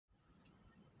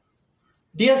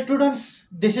Dear students,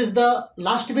 this is the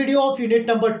last video of unit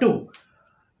number 2.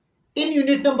 In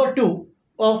unit number 2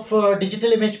 of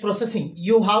digital image processing,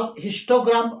 you have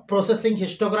histogram processing,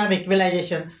 histogram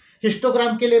equalization.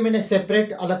 Histogram के लिए मैंने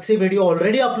separate अलग से video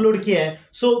already upload किया है.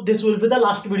 So this will be the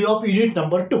last video of unit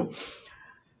number 2.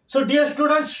 So dear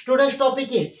students, today's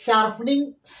topic is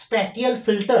sharpening spatial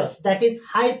filters, that is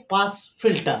high pass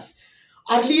filters.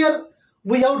 Earlier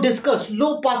we have discussed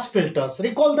low pass filters.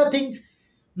 Recall the things.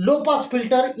 Low pass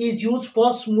filter is used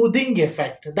for smoothing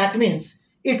effect. That means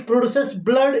it produces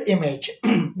blurred image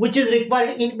which is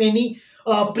required in many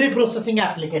pre-processing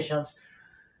applications.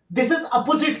 This is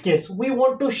opposite case. We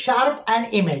want to sharpen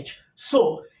an image.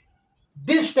 So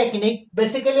this technique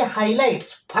basically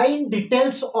highlights fine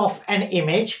details of an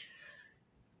image.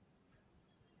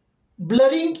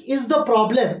 Blurring is the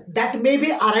problem that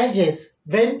maybe arises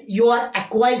when you are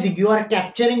acquiring, you are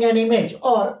capturing an image,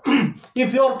 or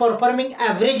if you are performing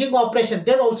averaging operation,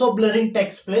 then also blurring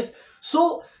takes place.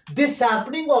 So this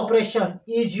sharpening operation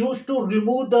is used to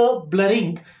remove the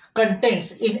blurring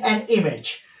contents in an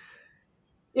image.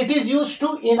 It is used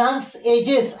to enhance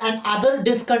edges and other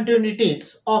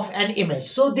discontinuities of an image.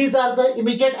 So these are the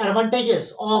immediate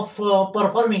advantages of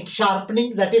performing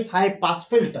sharpening, that is high pass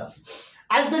filters.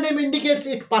 As the name indicates,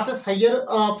 it passes higher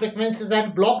frequencies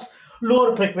and blocks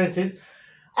lower frequencies.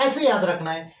 ऐसे याद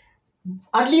रखना है.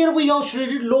 Earlier we have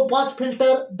studied low pass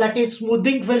filter, that is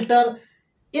smoothing filter.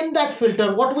 In that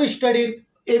filter, what we studied,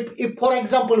 if for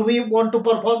example we want to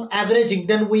perform averaging,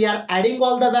 then we are adding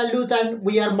all the values and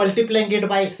we are multiplying it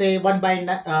by say 1 by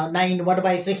 9, 1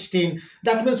 by 16.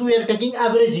 That means we are taking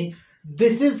averaging.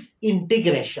 This is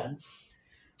integration.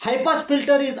 High pass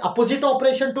filter is opposite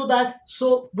operation to that.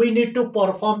 So we need to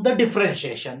perform the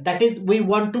differentiation. That is, we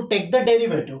want to take the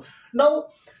derivative. Now,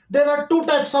 there are two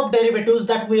types of derivatives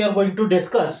that we are going to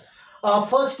discuss.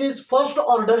 First is first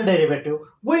order derivative.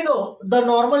 We know the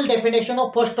normal definition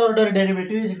of first order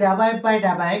derivative is del y by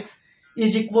del x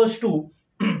is equals to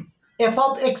f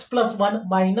of x plus 1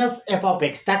 minus f of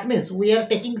x. That means we are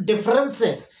taking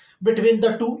differences between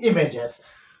the two images.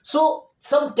 So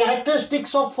some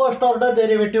characteristics of first order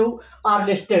derivative are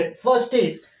listed. First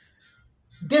is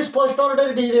this first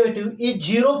order derivative is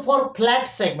 0 for flat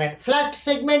segment. Flat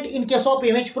segment in case of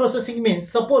image processing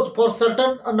means, suppose for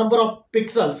certain number of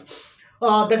pixels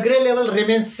the gray level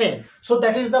remains same. So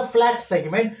that is the flat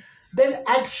segment. Then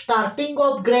at starting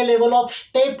of gray level of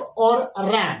step or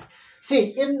ramp. See,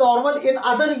 in normal, in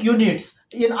other units,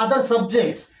 in other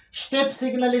subjects, step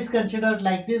signal is considered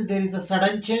like this. There is a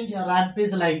sudden change. A ramp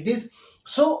is like this.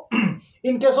 So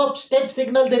in case of step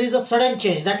signal, there is a sudden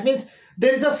change. That means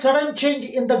there is a sudden change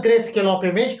in the grayscale of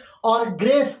image, or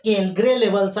grayscale, gray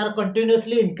levels are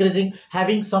continuously increasing,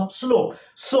 having some slope.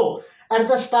 So at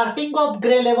the starting of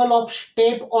gray level of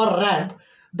step or ramp,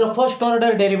 the first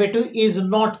order derivative is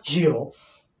not 0.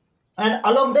 And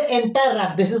along the entire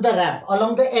ramp, this is the ramp,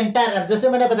 along the entire ramp, जैसे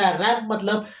मैंने बताया ramp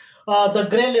मतलब the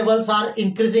gray levels are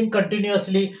increasing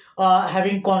continuously,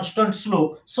 having constant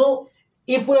slope. So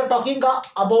if we are talking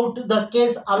about the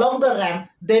case along the ramp,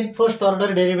 then first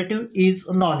order derivative is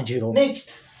non-zero. Next,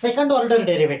 second order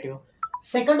derivative.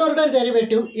 Second order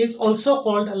derivative is also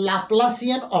called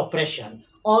Laplacian operation,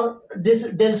 or this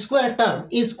del square term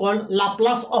is called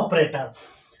Laplace operator.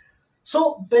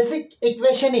 So basic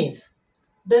equation is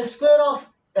del square of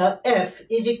f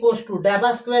is equals to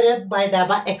dabba square f by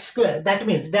dabba x square. That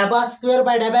means dabba square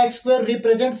by dabba x square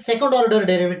represents second order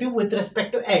derivative with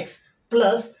respect to x,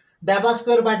 plus dabba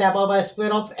square by dabba by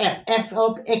square of f. F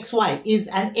of xy is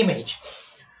an image.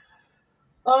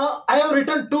 I have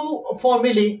written two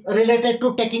formulae related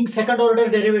to taking second order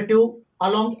derivative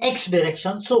along x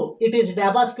direction. So it is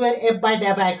dabba square f by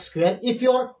dabba x square. If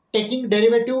you are taking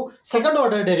derivative, second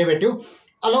order derivative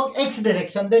along x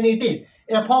direction, then it is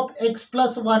f of x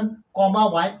plus 1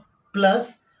 comma y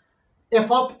plus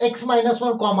f of x minus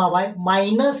 1 comma y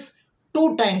minus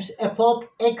 2 times f of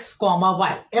x comma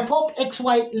y. F of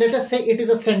xy, let us say it is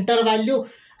a center value.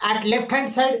 At left hand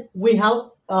side we have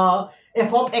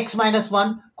f of x minus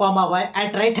 1 comma y.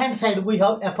 At right hand side we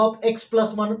have f of x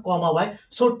plus 1 comma y.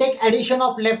 So take addition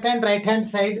of left hand right hand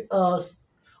side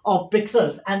of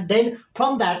pixels, and then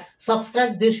from that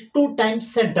subtract this 2 times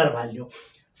center value.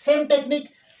 Same technique.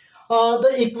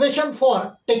 The equation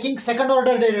for taking second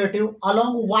order derivative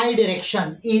along y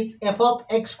direction is f of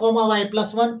x comma y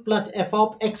plus 1 plus f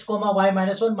of x comma y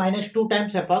minus 1 minus 2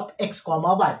 times f of x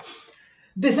comma y.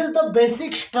 This is the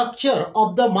basic structure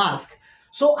of the mask.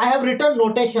 So I have written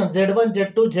notation Z1,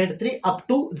 Z2, Z3 up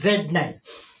to Z9.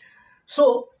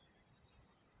 So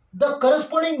the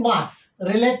corresponding mask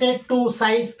related to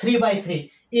size 3 by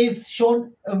 3 is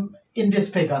shown in this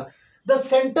figure. The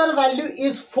center value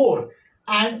is 4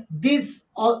 and these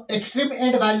extreme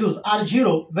end values are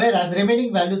 0, whereas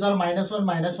remaining values are -1,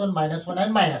 -1, -1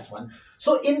 and -1.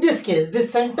 So in this case, the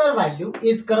center value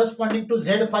is corresponding to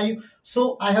Z5.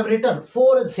 So I have written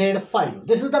 4Z5.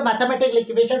 This is the mathematical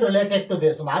equation related to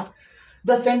this mask.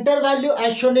 The center value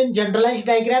as shown in generalized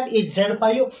diagram is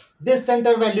Z5. This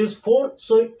center value is 4.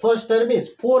 So first term is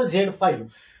 4Z5.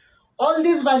 All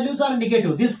these values are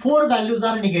negative. These 4 values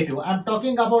are negative. I am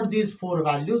talking about these 4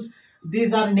 values.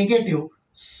 These are negative.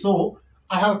 So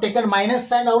I have taken minus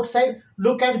sign outside.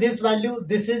 Look at this value.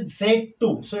 This is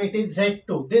Z2. So it is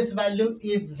Z2. This value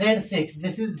is Z6.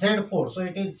 This is Z4. So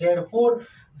it is Z4,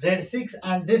 Z6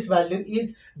 and this value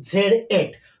is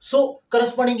Z8. So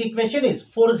corresponding equation is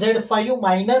 4Z5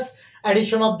 minus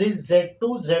addition of this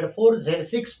Z2, Z4,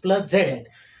 Z6 plus Z8.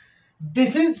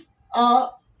 This is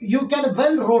you can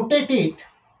well rotate it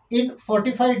in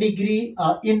 45 degree,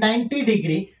 in 90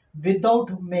 degree without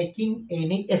making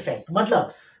any effect.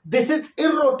 Matlab, this is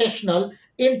irrotational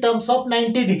in terms of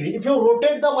 90 degree. If you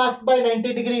rotate the mask by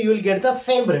 90 degree, you will get the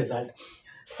same result.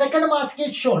 Second mask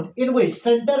is shown in which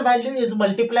center value is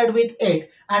multiplied with 8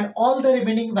 and all the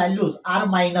remaining values are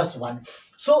 -1.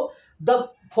 So the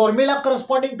formula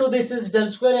corresponding to this is del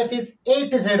square f is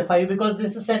 8Z5 because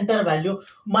this is center value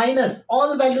minus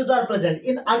all values are present.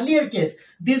 In earlier case,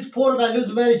 these 4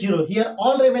 values were 0. Here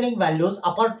all remaining values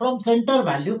apart from center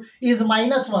value is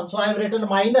 -1. So I have written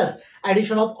minus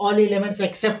addition of all elements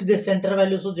except this center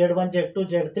value. So Z1, Z2,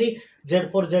 Z3,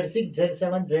 Z4, Z6,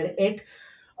 Z7, Z8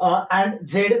 and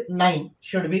Z9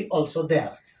 should be also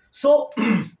there. So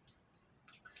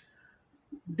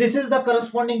this is the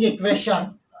corresponding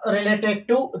equation related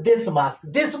to this mask.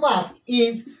 This mask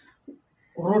is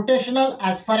rotational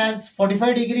as far as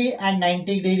 45 degree and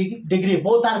 90 degree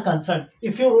both are concerned.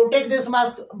 If you rotate this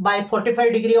mask by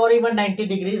 45 degree or even 90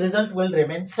 degree, result will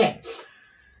remain same.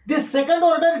 This second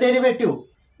order derivative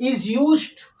is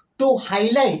used to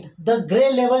highlight the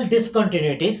gray level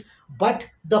discontinuities, but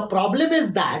the problem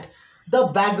is that the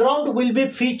background will be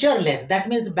featureless. That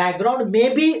means background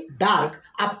may be dark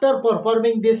after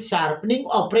performing this sharpening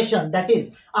operation, that is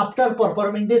after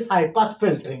performing this high pass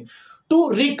filtering. To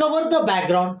recover the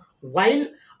background while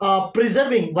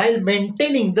preserving, while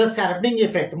maintaining the sharpening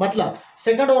effect, मतलब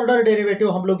second order derivative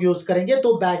हम लोग use करेंगे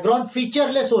तो background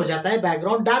featureless हो जाता है,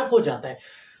 background dark हो जाता है,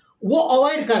 वो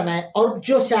अवॉइड करना है. और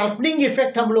जो शार्पनिंग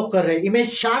इफेक्ट हम लोग कर रहे हैं,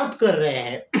 इमेज शार्प कर रहे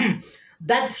हैं,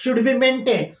 that should be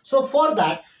maintained. So for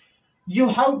that you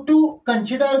have to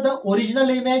consider the original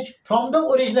image. From the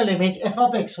original image f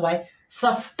of xy,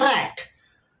 subtract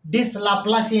this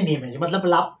Laplacian image.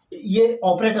 मतलब ये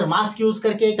ऑपरेटर मास्क यूज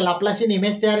करके एक लाप्लासियन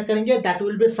इमेज तैयार करेंगे, that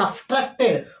will be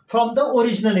subtracted from the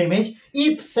original image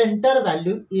if center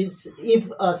value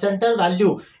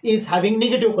is having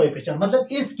negative coefficient. मतलब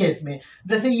इस case में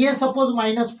जैसे ये suppose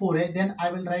 -4 है, then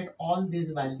I will write all these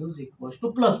values equals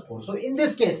to +4. So in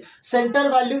this case center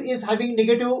value is having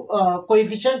negative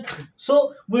coefficient,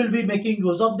 so we will be making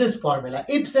use of this formula.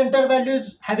 If center value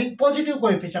is having positive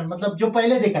coefficient, मतलब जो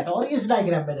पहले देखा था और इस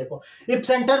diagram में देखो, if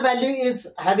center value is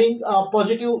having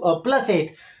positive +8,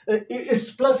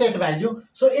 it's +8 value,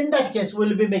 so in that case we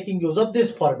will be making use of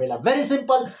this formula. Very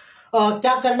simple.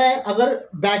 क्या करना है, अगर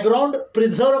बैकग्राउंड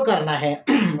प्रिजर्व करना है,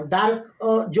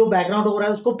 डार्क जो बैकग्राउंड हो रहा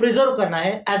है उसको प्रिजर्व करना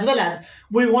है, as well as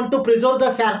we want to preserve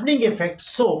the sharpening effect,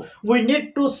 so we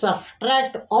need to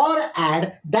subtract और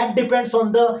add, that depends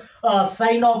on the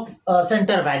sign of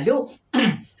centre value.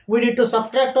 We need to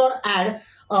subtract or add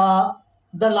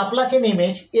the Laplacian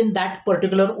image in that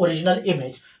particular original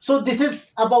image. So this is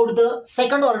about the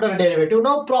second order derivative.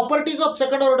 Now properties of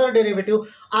second order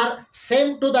derivative are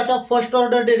same to that of first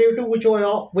order derivative, which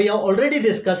we have already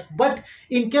discussed. But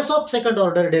in case of second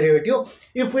order derivative,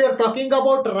 if we are talking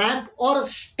about ramp or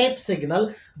step signal,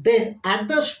 then at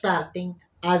the starting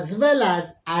as well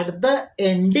as at the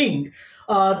ending,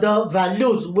 the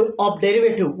values of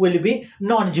derivative will be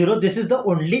non-zero. This is the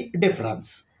only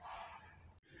difference.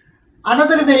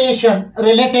 Another variation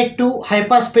related to high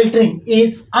pass filtering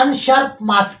is unsharp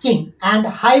masking and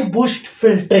high boost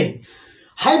filtering.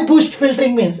 High boost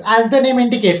filtering means, as the name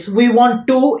indicates, we want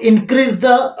to increase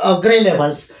the gray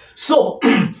levels. So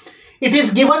it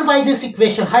is given by this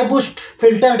equation. High boost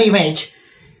filtered image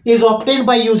is obtained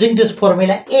by using this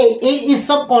formula. A is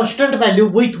some constant value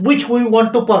with which we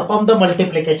want to perform the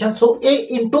multiplication. So A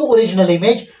into original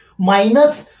image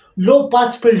minus low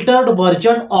pass filtered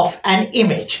version of an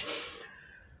image.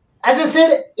 As I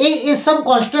said, A is some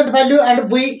constant value and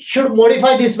we should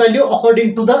modify this value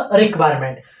according to the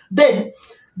requirement. Then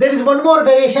There is one more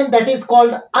variation that is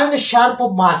called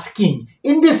unsharp masking.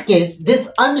 In this case, this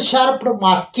unsharp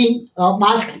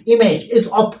masked image is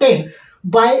obtained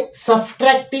by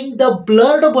subtracting the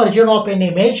blurred version of an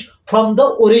image from the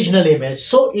original image.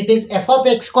 So it is f of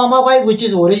x comma y, which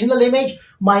is original image,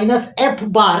 minus f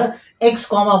bar x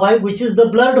comma y, which is the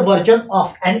blurred version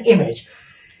of an image.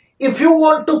 If you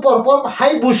want to perform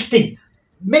high boosting,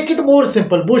 make it more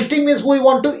simple. Boosting means we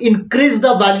want to increase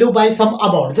the value by some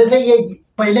amount. जैसे ये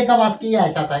पहले का mask ये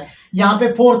ऐसा था, यहाँ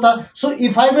पे 4 था. So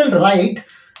if I will write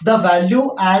the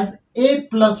value as a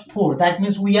plus 4, that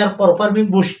means we are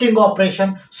performing boosting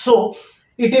operation. So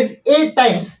it is a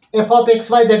times f of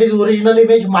xy, that is original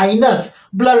image, minus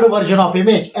blurred version of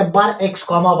image f bar x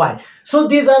comma y. So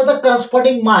these are the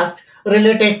corresponding masks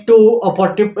related to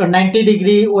a 90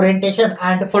 degree orientation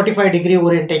and 45 degree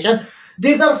orientation.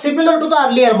 These are similar to the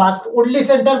earlier mask, only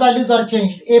center values are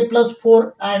changed, a plus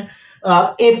 4 and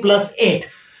a plus 8.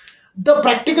 The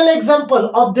practical example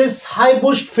of this high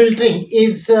boost filtering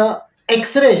is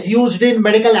X-rays used in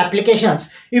medical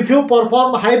applications. If you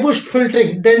perform high boost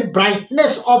filtering, then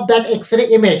brightness of that X-ray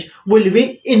image will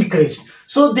be increased.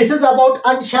 So this is about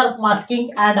unsharp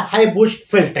masking and high boost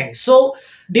filtering. So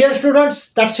dear students,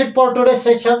 that's it for today's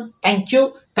session. Thank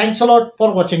you. Thanks a lot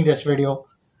for watching this video.